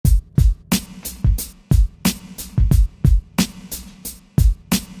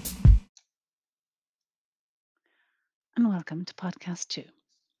welcome to podcast 2.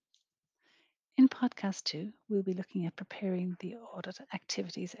 In podcast 2, we'll be looking at preparing the audit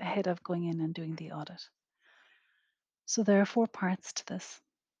activities ahead of going in and doing the audit. So there are 4 parts to this.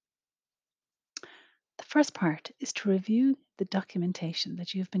 The first part is to review the documentation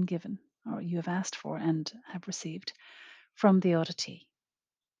that you've been given or you have asked for and have received from the auditee.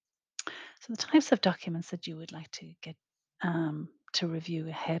 So the types of documents that you would like to get to review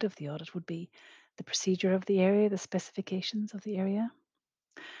ahead of the audit would be the procedure of the area, the specifications of the area,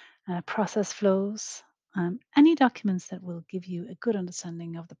 process flows, any documents that will give you a good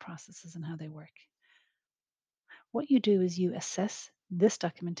understanding of the processes and how they work. What you do is you assess this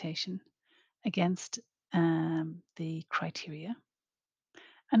documentation against the criteria,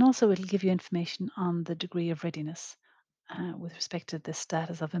 and also it'll give you information on the degree of readiness with respect to the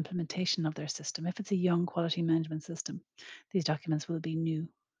status of implementation of their system. If it's a young quality management system, these documents will be new,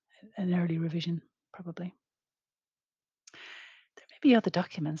 an early revision probably. There may be other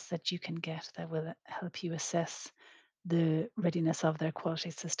documents that you can get that will help you assess the readiness of their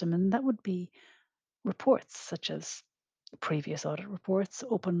quality system, and that would be reports such as previous audit reports,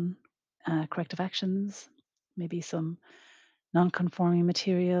 open corrective actions, maybe some non-conforming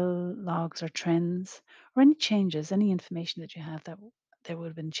material, logs or trends, or any changes, any information that you have that there would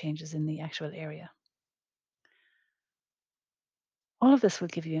have been changes in the actual area. All of this will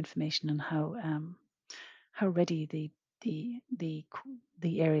give you information on how ready the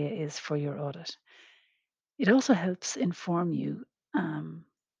area is for your audit. It also helps inform you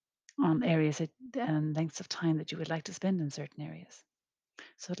on areas and lengths of time that you would like to spend in certain areas.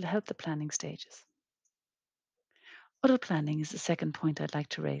 So it'll help the planning stages. Audit planning is the second point I'd like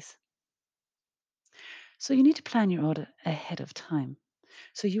to raise. So you need to plan your audit ahead of time.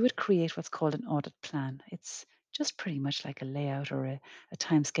 So you would create what's called an audit plan. It's just pretty much like a layout or a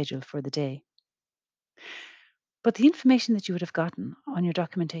time schedule for the day. But the information that you would have gotten on your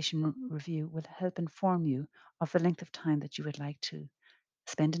documentation review will help inform you of the length of time that you would like to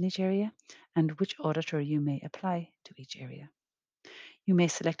spend in each area and which auditor you may apply to each area. You may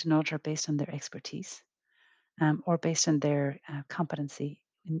select an auditor based on their expertise or based on their competency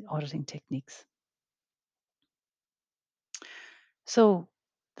in auditing techniques. So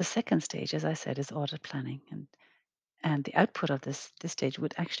the second stage, as I said, is audit planning, and the output of this stage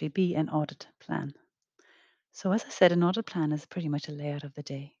would actually be an audit plan. So as I said, an audit plan is pretty much a layout of the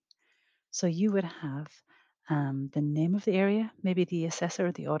day. So you would have the name of the area, maybe the assessor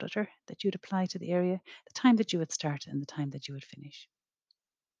or the auditor that you'd apply to the area, the time that you would start and the time that you would finish.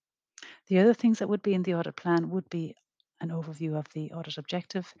 The other things that would be in the audit plan would be an overview of the audit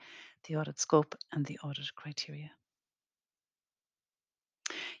objective, the audit scope, and the audit criteria.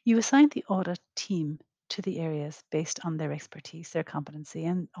 You assign the audit team to the areas based on their expertise, their competency,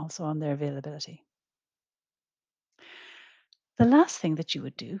 and also on their availability. The last thing that you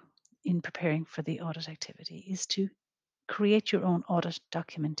would do in preparing for the audit activity is to create your own audit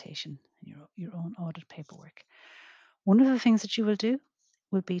documentation, your own audit paperwork. One of the things that you will do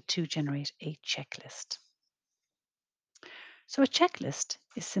will be to generate a checklist. So a checklist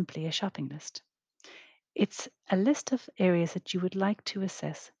is simply a shopping list. It's a list of areas that you would like to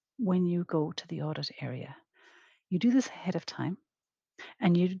assess when you go to the audit area. You do this ahead of time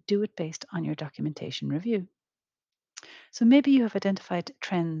and you do it based on your documentation review. So maybe you have identified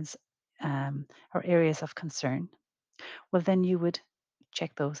trends or areas of concern. Well, then you would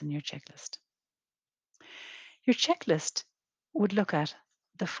check those in your checklist. Your checklist would look at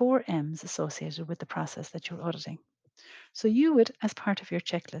the 4 M's associated with the process that you're auditing. So you would, as part of your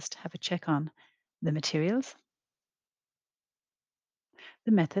checklist, have a check on the materials,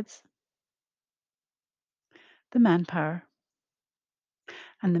 the methods, the manpower,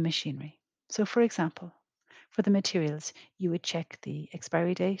 and the machinery. So, for example, for the materials, you would check the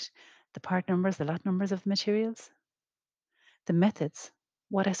expiry date, the part numbers, the lot numbers of the materials, the methods.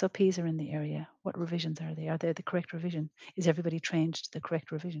 What SOPs are in the area? What revisions are they? Are they the correct revision? Is everybody trained to the correct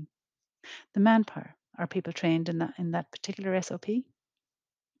revision? The manpower. Are people trained in that particular SOP?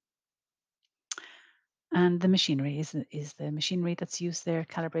 And the machinery is the machinery that's used there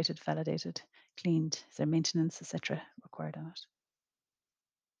calibrated, validated, cleaned? Is there maintenance, etc., required on it?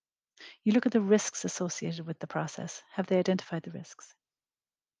 You look at the risks associated with the process. Have they identified the risks?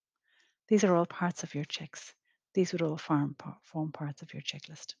 These are all parts of your checks. These would all form parts of your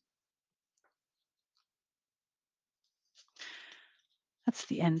checklist. That's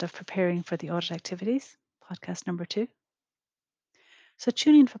the end of preparing for the audit activities, podcast number 2. So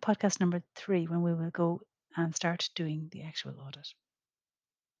tune in for podcast number 3 when we will go and start doing the actual audit.